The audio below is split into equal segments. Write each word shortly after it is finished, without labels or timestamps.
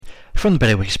From the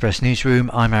Bailiwick Express newsroom,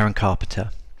 I'm Aaron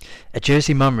Carpenter. A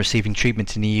Jersey mum receiving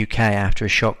treatment in the UK after a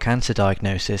shock cancer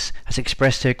diagnosis has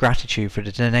expressed her gratitude for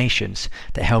the donations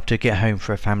that helped her get home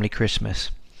for a family Christmas.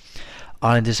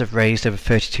 Islanders have raised over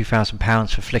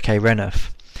 £32,000 for Flick A. Renouf.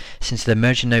 Since they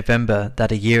emerged in November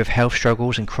that a year of health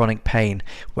struggles and chronic pain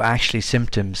were actually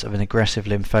symptoms of an aggressive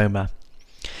lymphoma.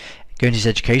 Guernsey's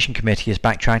Education Committee has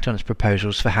backtracked on its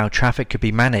proposals for how traffic could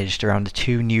be managed around the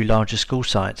two new larger school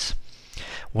sites.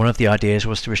 One of the ideas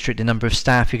was to restrict the number of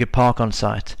staff who could park on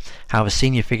site. However,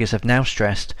 senior figures have now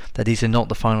stressed that these are not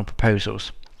the final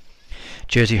proposals.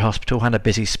 Jersey Hospital had a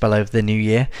busy spell over the new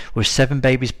year, with 7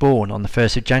 babies born on the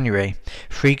 1st of January.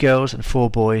 3 girls and 4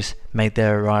 boys made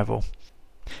their arrival.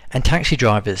 And taxi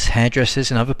drivers, hairdressers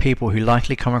and other people who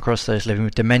likely come across those living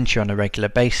with dementia on a regular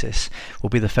basis will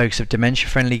be the focus of Dementia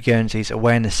Friendly Guernsey's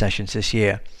awareness sessions this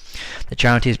year. The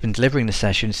charity has been delivering the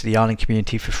sessions to the island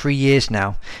community for 3 years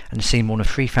now and has seen more than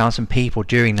 3,000 people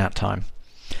during that time.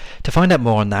 To find out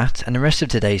more on that and the rest of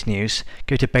today's news,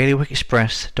 go to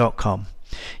bailiwickexpress.com.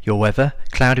 Your weather,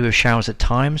 cloudy with showers at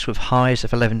times with highs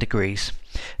of 11 degrees.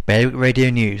 Bailiwick Radio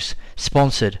News,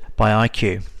 sponsored by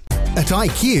IQ. At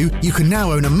IQ, you can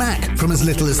now own a Mac from as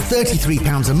little as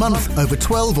 £33 a month over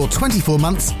 12 or 24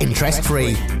 months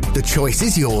interest-free. The choice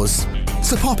is yours.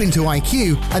 So pop into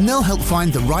IQ and they'll help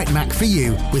find the right Mac for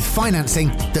you with financing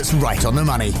that's right on the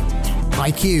money.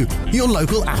 IQ, your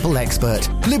local Apple expert.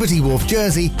 Liberty Wharf,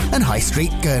 Jersey and High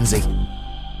Street, Guernsey.